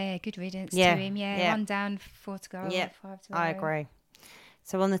 Yeah, good riddance to him. Yeah, 1 down, 4 to go, 5 to go. I agree.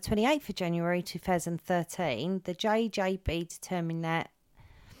 So on the 28th of January 2013, the JJB determined that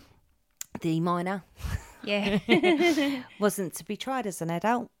the minor wasn't to be tried as an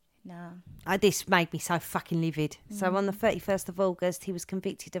adult. No. This made me so fucking livid. So on the 31st of August, he was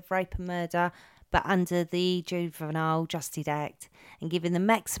convicted of rape and murder, but under the Juvenile Justice Act, and given the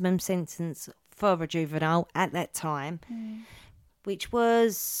maximum sentence for a juvenile at that time, which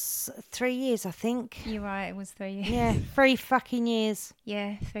was 3 years, I think. You're right, it was 3 years. Yeah, 3 fucking years.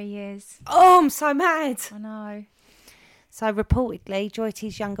 Yeah, 3 years. Oh, I'm so mad. I know. So reportedly,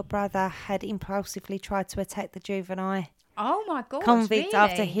 Jyoti's younger brother had impulsively tried to attack the juvenile Oh my God, convict really?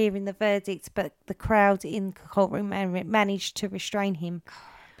 after hearing the verdict, but the crowd in the courtroom managed to restrain him.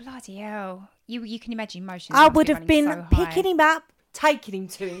 Bloody hell. You can imagine emotions. I must would be have running been so high. picking him up, taking him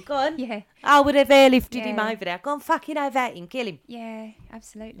to him. Go on. Yeah. I would have airlifted him Yeah. over there. Go on, fucking over at him. Kill him. Yeah,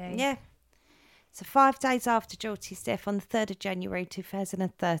 absolutely. Yeah. So 5 days after Jyoti's death, on the 3rd of January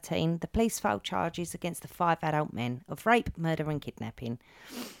 2013, the police filed charges against the 5 adult men of rape, murder and kidnapping.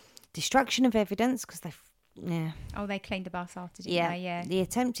 Destruction of evidence, because they... Yeah. Oh, they cleaned the bus after, didn't they? Yeah. The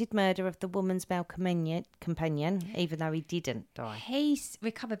attempted murder of the woman's male companion, even though he didn't die. He's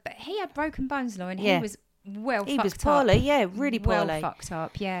recovered, but he had broken bones, Lauren. Yeah. He was fucked He up. was poorly, yeah, really poorly. Well fucked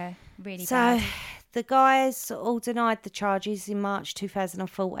up, yeah. Really So, bad. the guys all denied the charges in March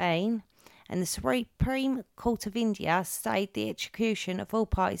 2014, and the Supreme Court of India stayed the execution of all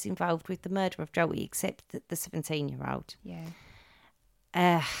parties involved with the murder of Jyoti, except the 17-year-old.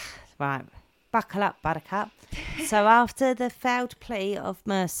 Yeah. Right. Buckle up, buttercup. So after the failed plea of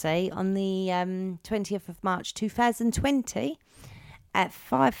mercy on the 20th of March 2020 at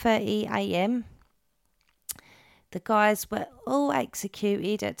 5:30 a.m, the guys were all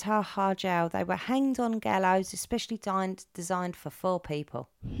executed at Tahar Jail. They were hanged on gallows, especially designed for 4 people.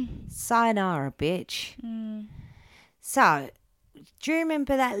 Sayonara, bitch. So, do you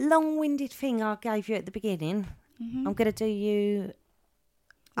remember that long-winded thing I gave you at the beginning? I'm going to do you...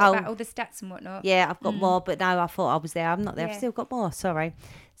 What about all the stats and whatnot? Yeah, I've got more, but no, I thought I was there. I'm not there. Yeah. I've still got more, sorry.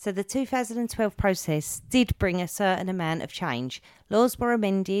 So the 2012 process did bring a certain amount of change. Laws were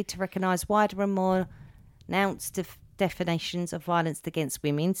amended to recognise wider and more announced definitions of violence against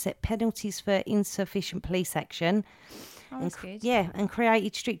women, set penalties for insufficient police action. Oh, that's good. Yeah, and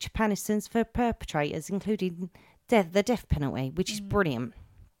created stricter punishments for perpetrators, including the death penalty, which is brilliant.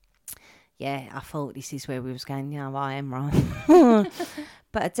 Yeah, I thought this is where we was going. Yeah, I am wrong.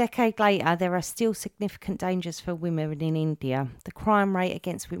 But a decade later, there are still significant dangers for women in India. The crime rate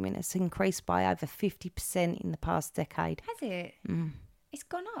against women has increased by over 50% in the past decade. Has it? It's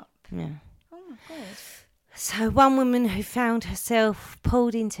gone up. Yeah. Oh my God. So one woman who found herself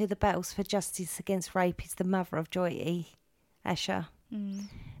pulled into the battles for justice against rape is the mother of Jyoti, Asha.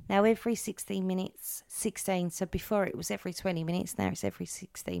 Now every 16 minutes, so before it was every 20 minutes, now it's every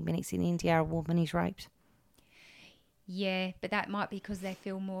 16 minutes in India a woman is raped. Yeah, but that might be because they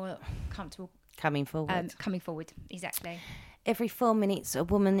feel more comfortable Coming forward. coming forward. Exactly. Every 4 minutes, a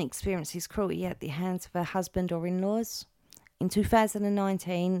woman experiences cruelty at the hands of her husband or in-laws. In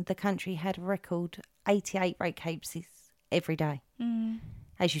 2019, the country had a record 88 rape cases every day.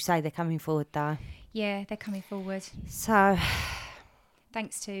 As you say, they're coming forward though. Yeah, they're coming forward. So,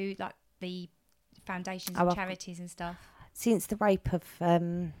 Thanks to like the foundations Oh, and I've- charities and stuff. since the rape of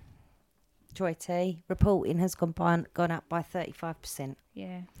Jyoti, reporting has gone up by 35%.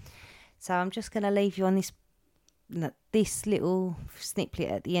 Yeah. So I'm just going to leave you on this little snippet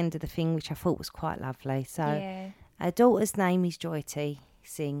at the end of the thing, which I thought was quite lovely. So Yeah. her daughter's name is Jyoti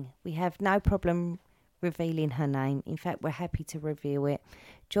Singh. We have no problem revealing her name. In fact, we're happy to reveal it.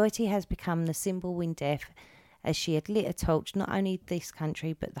 Jyoti has become the symbol in death, as she had lit a torch, not only this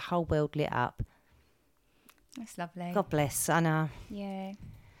country, but the whole world lit up. That's lovely. God bless, I know. Yeah.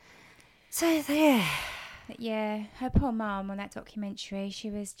 So there. But yeah, her poor mum on that documentary,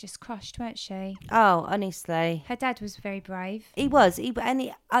 she was just crushed, weren't she? Oh, honestly. Her dad was very brave. He was.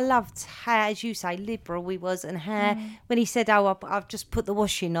 I loved how, as you say, liberal he was, and how when he said, "Oh, I've just put the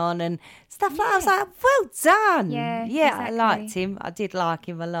washing on" and stuff like that, I was like, "Well done." Yeah, I exactly. liked him. I did like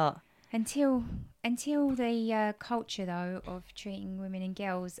him a lot. Until the culture, though, of treating women and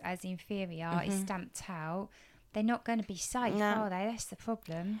girls as inferior is stamped out, they're not going to be safe, No. are they? That's the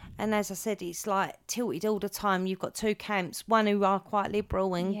problem. And as I said, it's like tilted all the time. You've got 2 camps, one who are quite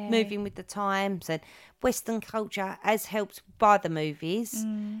liberal and Yeah. moving with the times, and Western culture has helped by the movies.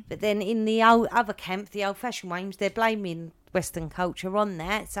 But then in the other camp, the old-fashioned ones, they're blaming Western culture on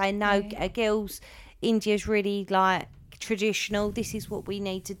that, saying no, girls, India's really like traditional, this is what we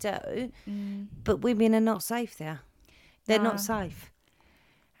need to do. But women are not safe there. They're No. not safe.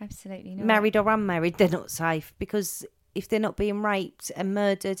 Absolutely not. Married or unmarried, they're not safe, because if they're not being raped and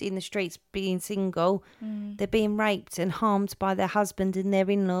murdered in the streets being single, they're being raped and harmed by their husband and their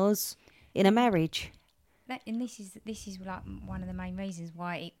in-laws in a marriage. And this is like one of the main reasons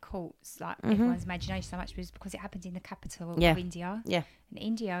why it caught like everyone's imagination so much, was because it happened in the capital of India. Yeah. And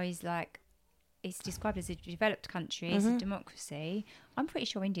India is like, it's described as a developed country, it's a democracy. I'm pretty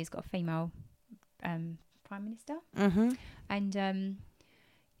sure India's got a female prime minister, and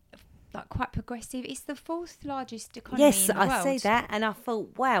like quite progressive. It's the 4th largest economy in the world. Yes, I see that, and I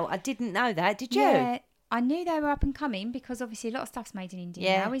thought, wow, I didn't know that. Did you? Yeah, I knew they were up and coming, because obviously a lot of stuff's made in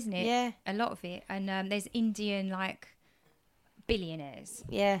India now, isn't it? Yeah. A lot of it. And there's Indian, like, billionaires.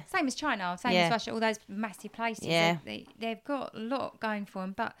 Yeah. Same as China, same as Russia, all those massive places. Yeah. They've got a lot going for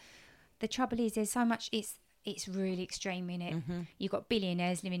them. But the trouble is, there's so much, it's really extreme in it. You've got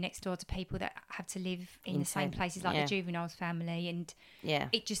billionaires living next door to people that have to live in the same places, like the Juveniles family. And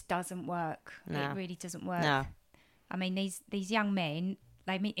it just doesn't work. No. It really doesn't work. No. I mean, these young men,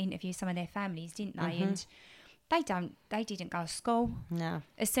 they interviewed some of their families, didn't they? And they didn't go to school. No.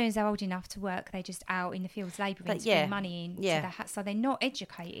 As soon as they're old enough to work, they're just out in the fields labouring to bring money in. So they're not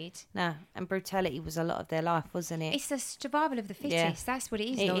educated. No, and brutality was a lot of their life, wasn't it? It's the survival of the fittest. Yeah. That's what it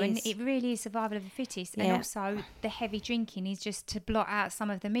is, It Lauren. is. It really is survival of the fittest. And Yeah. also, the heavy drinking is just to blot out some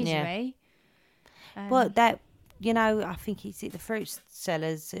of the misery. Well, that, you know, I think it's the fruit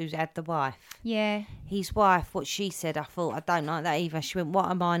sellers who's had the wife. Yeah. His wife, what she said, I thought, I don't like that either. She went, "What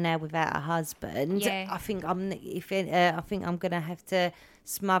am I now without a husband? Yeah. I think I'm gonna have to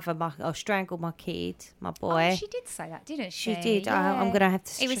smother or strangle my kid, my boy." Oh, she did say that, didn't she? She did. I'm gonna have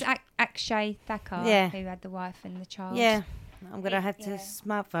to. It was Akshay Thakkar who had the wife and the child. Yeah. I'm gonna have to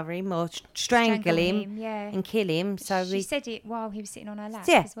smother him or strangle him, and kill him. So she said it while he was sitting on her lap.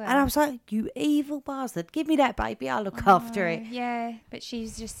 Yeah, as well. and I was like, "You evil bastard! Give me that baby. I'll look after it." Yeah, but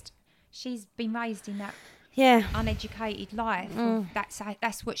she's been raised in that Yeah. uneducated life.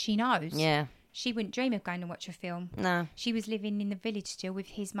 That's what she knows. Yeah. She wouldn't dream of going to watch a film. No. She was living in the village still with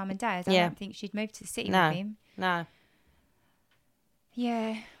his mum and dad. I Yeah. don't think she'd moved to the city No. with him. No.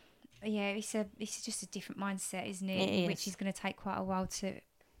 Yeah. Yeah, it's just a different mindset, isn't it? It is. Which is going to take quite a while to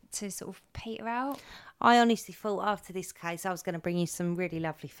sort of peter out. I honestly thought after this case I was going to bring you some really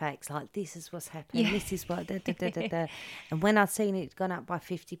lovely facts, like this is what's happening, this is what, and when I'd seen it gone up by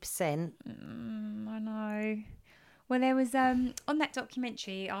 50%. I know. Well, there was on that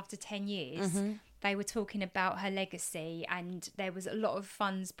documentary, after 10 years, they were talking about her legacy, and there was a lot of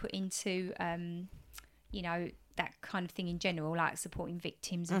funds put into, you know, that kind of thing in general, like supporting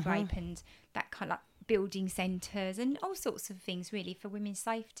victims of rape and that kind of like building centres and all sorts of things really for women's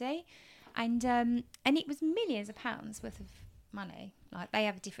safety, and it was millions of pounds worth of money. Like they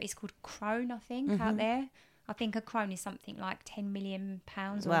have a different, it's called krone, I think, out there. I think a krone is something like 10 million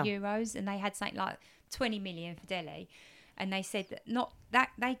pounds or euros, and they had something like 20 million for Delhi, and they said that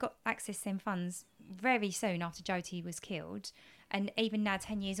they got access to them funds very soon after Jyoti was killed. And even now,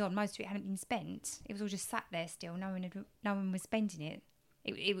 10 years on, most of it hadn't been spent. It was all just sat there still. No one was spending it.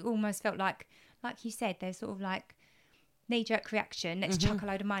 It almost felt like you said, there's sort of like knee-jerk reaction. Let's chuck a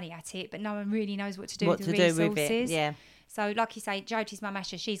load of money at it, but no one really knows what to do with the resources. With it. Yeah. So, like you say, Jyoti's mum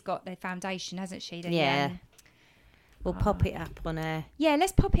Asha, she's got the foundation, hasn't she? We'll pop it up on air. Yeah,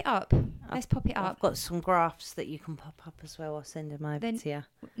 let's pop it up. I've got some graphs that you can pop up as well. I'll send them over to you.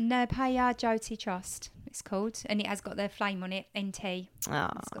 Nirpaya Jyoti Trust, it's called, and it has got the flame on it, NT. Oh.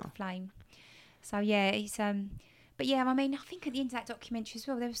 It's got the flame. So yeah, it's but yeah, I mean, I think at the end of that documentary as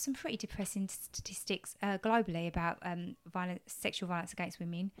well, there was some pretty depressing statistics globally about sexual violence against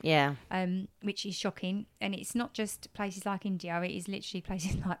women. Yeah. Which is shocking, and it's not just places like India; it is literally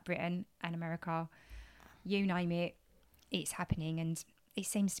places like Britain and America. You name it, it's happening, and it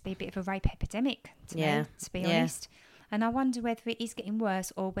seems to be a bit of a rape epidemic to me, to be honest. And I wonder whether it is getting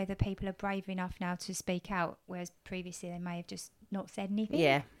worse or whether people are brave enough now to speak out, whereas previously they may have just not said anything.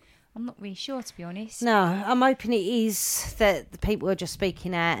 Yeah. I'm not really sure, to be honest. No, I'm hoping it is that the people are just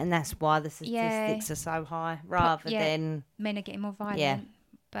speaking out, and that's why the statistics are so high, rather than... men are getting more violent. Yeah.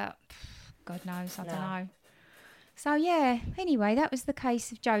 But God knows, I don't know. So, yeah, anyway, that was the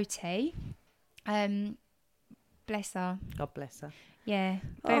case of Jyoti. Bless her. God bless her. Yeah,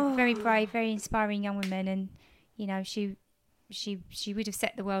 very brave, very inspiring young woman, and you know she would have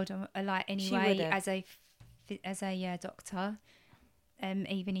set the world alight anyway as a doctor.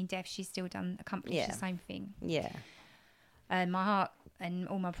 Even in death, she's still accomplished the same thing. Yeah. My heart and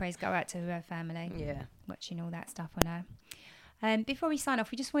all my prayers go out to her family. Yeah. Watching all that stuff on her. Before we sign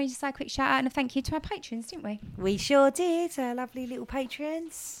off, we just wanted to say a quick shout out and a thank you to our patrons, didn't we? We sure did, our lovely little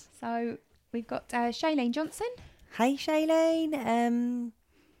patrons. So we've got Shailene Johnson. Hey, Shailene.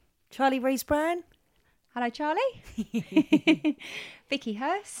 Charlie Reese Brown. Hello, Charlie. Vicky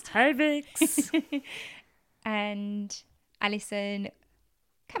Hurst. Hey, Vix. And Alison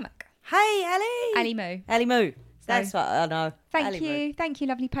Kamak. Hey, Ali. Ali Moo. Ali Moo. That's what I know. Thank you. Thank you,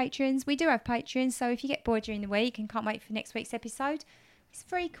 lovely patrons. We do have patrons, so if you get bored during the week and can't wait for next week's episode, it's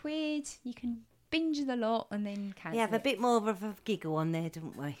 £3. You can binge the lot and then cancel. We have a bit more of a giggle on there,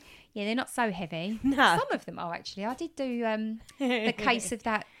 don't we? Yeah, they're not so heavy. No. Some of them are, actually. I did do the case of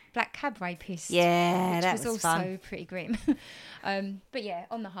that black cab rapist. Yeah, which that was was also fun. pretty grim. But yeah,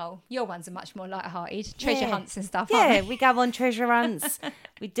 on the whole, your ones are much more light-hearted. Treasure hunts and stuff. Yeah, aren't they? we go on treasure hunts.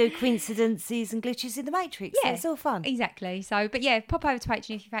 We do coincidences and glitches in the Matrix. Yeah, So it's all fun. Exactly. So, but yeah, pop over to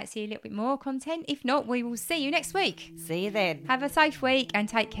Patreon if you fancy a little bit more content. If not, we will see you next week. See you then. Have a safe week and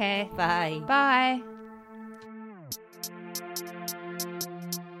take care. Bye. Bye.